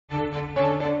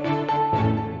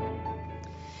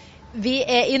Vi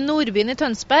I Nordbyen I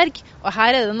Tønsberg, og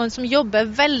her det noen som jobber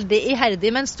veldig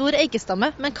iherdig med en stor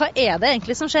eikestamme. Men hva det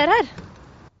egentlig som skjer her?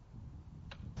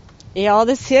 Ja,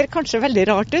 det ser kanskje veldig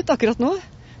rart ut akkurat nå.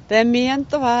 Det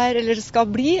ment å være, eller det skal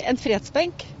bli, en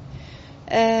fredsbenk.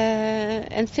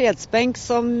 En fredsbenk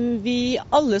som vi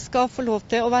alle skal få lov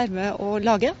til å være med og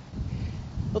lage.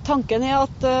 Og tanken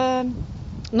at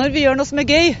når vi gjør noe som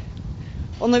gøy,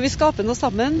 og når vi skaper noe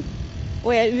sammen,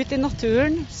 og ute I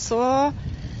naturen, så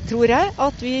tror jeg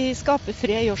at vi skaper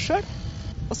fred I oss selv,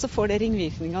 og så får det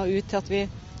ringvirkninger ut til at vi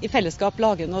I fellesskap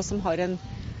lager noe som har en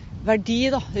verdi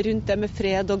da, rundt det med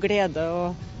fred og glede,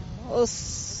 og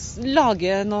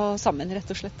lage noe sammen,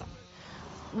 rett og slett. Da.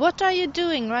 What are you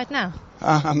doing right now?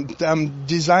 I'm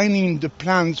designing the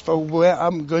plans for where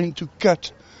I'm going to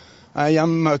cut. I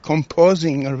am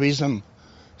composing a rhythm,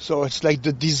 so it's like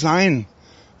the design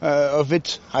of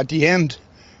it at the end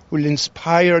will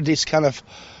inspire this kind of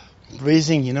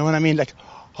raising, you know what I mean? Like,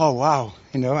 oh wow,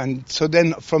 you know, and so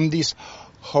then from this,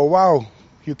 oh wow,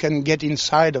 you can get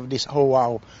inside of this, oh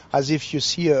wow, as if you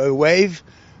see a wave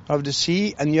of the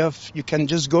sea and you can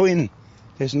just go in.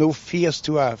 There's no fears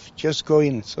to have, just go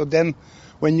in. So then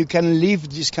when you can live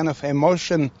this kind of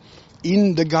emotion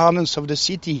in the gardens of the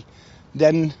city,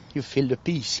 then you feel the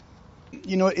peace.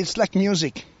 You know, it's like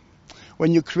music.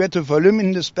 When you create a volume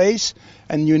in the space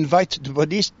and you invite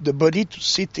the body to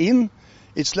sit in,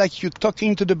 it's like you're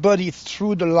talking to the body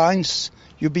through the lines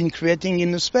you've been creating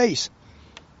in the space.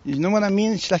 You know what I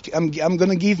mean? It's like I'm going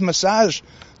to give massage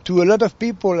to a lot of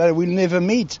people I will never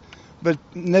meet. But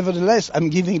nevertheless, I'm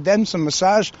giving them some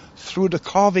massage through the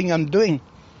carving I'm doing.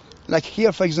 Like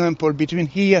here, for example, between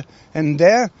here and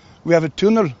there, we have a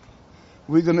tunnel.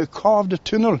 We're going to carve the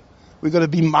tunnel. We're going to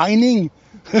be mining.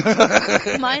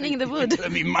 Mining the wood. We're going to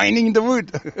be mining the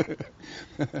wood.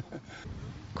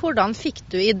 Hvordan fikk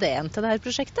du ideen til dette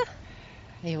prosjektet?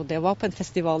 Jo, det var på en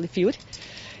festival I fjor.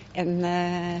 En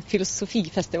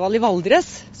filosofifestival I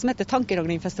Valdres, som heter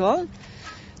Treskjæring.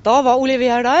 Da var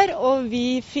Olivier der, og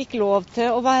vi fikk lov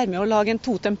til å være med og lage en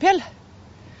totempel.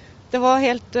 Det var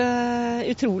helt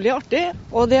utrolig artig,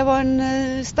 og det var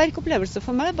en sterk opplevelse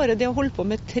for meg. Bare det å holde på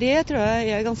med tre, tror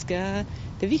jeg ganske...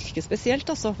 Det virker spesielt,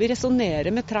 altså. Vi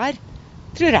resonerer med trær,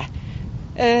 tror jeg.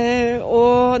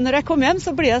 Og når jeg kom hjem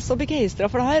så ble jeg så begeistret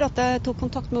for det her at jeg tok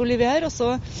kontakt med Olivier, og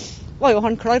så var jo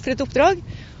han klar for et oppdrag,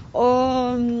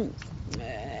 og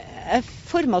jeg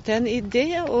formet til en idé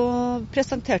og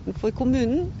presenterte den for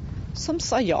kommunen, som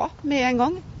sa ja med en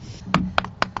gang.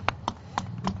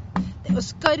 Det jo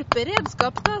skarpe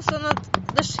redskap da, sånn at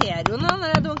det skjer jo noe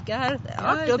når jeg dunker her. Det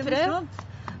artig å prøve.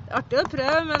 Artig å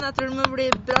prøve, men jeg tror du må bli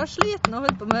bra sliten og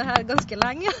holde på med det her ganske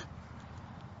lenge.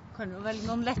 Kan jo velge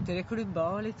noen lettere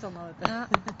klubber og litt sånn. Ja.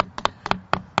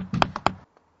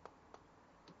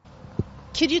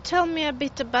 Could you tell me a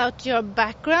bit about your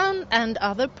background and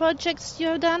other projects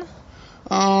you've done?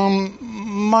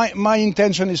 My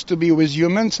intention is to be with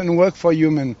humans and work for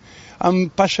humans. I'm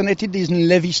passionate in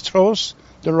Lévi-Strauss,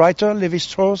 the writer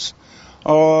Lévi-Strauss,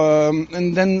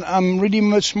 and then I'm really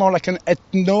much more like an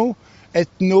ethno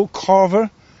carver.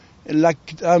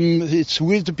 Like it's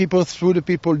with the people, through the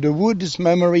people. The wood is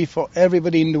memory for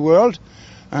everybody in the world,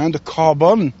 and the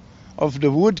carbon of the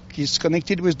wood is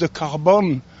connected with the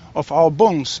carbon of our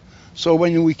bones. So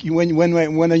when you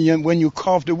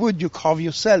carve the wood, you carve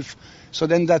yourself. So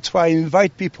then that's why I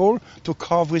invite people to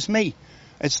carve with me.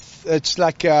 It's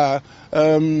like a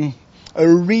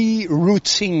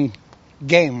re-rooting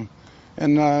game,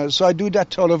 and so I do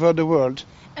that all over the world.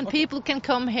 And people can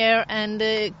come here and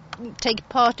take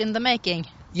part in the making?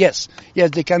 Yes,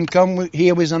 they can come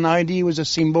here with an idea, with a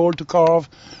symbol to carve,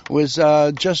 with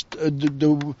just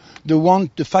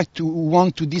the fact to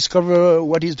want to discover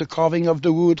what is the carving of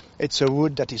the wood. It's a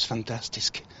wood that is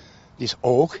fantastic. This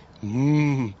oak,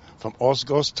 from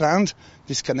Osgårdstrand,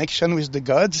 this connection with the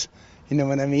gods, you know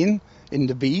what I mean, in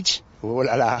the beach. Oh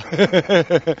la la.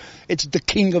 It's the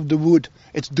king of the wood.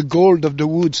 It's the gold of the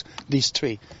woods, this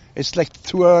tree. It's like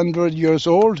 200 years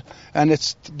old, and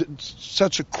it's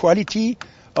such a quality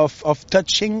of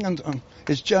touching, and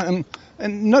it's just,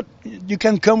 and not you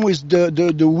can come with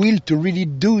the will to really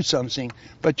do something,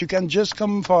 but you can just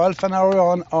come for half an hour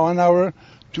or an hour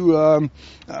to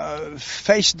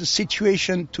face the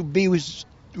situation, to be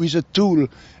with a tool,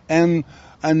 and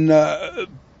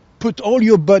put all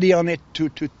your body on it to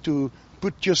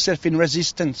put yourself in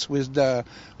resistance with the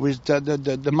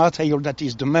material that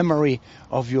is the memory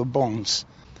of your bones.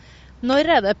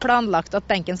 Når det planlagt at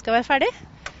benken skal være ferdig?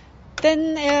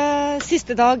 Den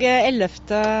siste dag 11.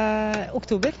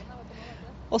 oktober.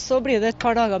 Og så blir det et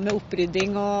par dager med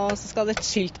opprydding, og så skal det et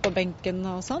skilt på benken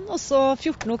og sånn. Og så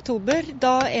 14. oktober,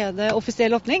 da er det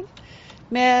offisiell åpning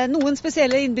med noen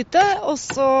spesielle innbytte. Og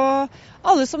så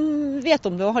alle som vet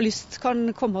om det og har lyst kan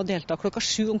komme og delta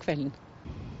 7:00 om kvelden.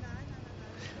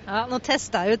 Ja, nå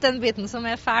testet jeg ut den biten som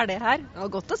er ferdig her. Det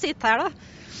var godt å sitte her da.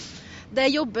 Det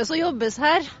jobbes og jobbes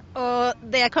her, og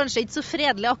det er kanskje ikke så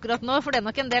fredelig akkurat nå, for det er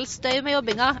nok en del støy med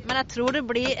jobbinga, men jeg tror det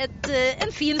blir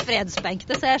en fin fredsbenk,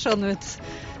 det ser sånn ut.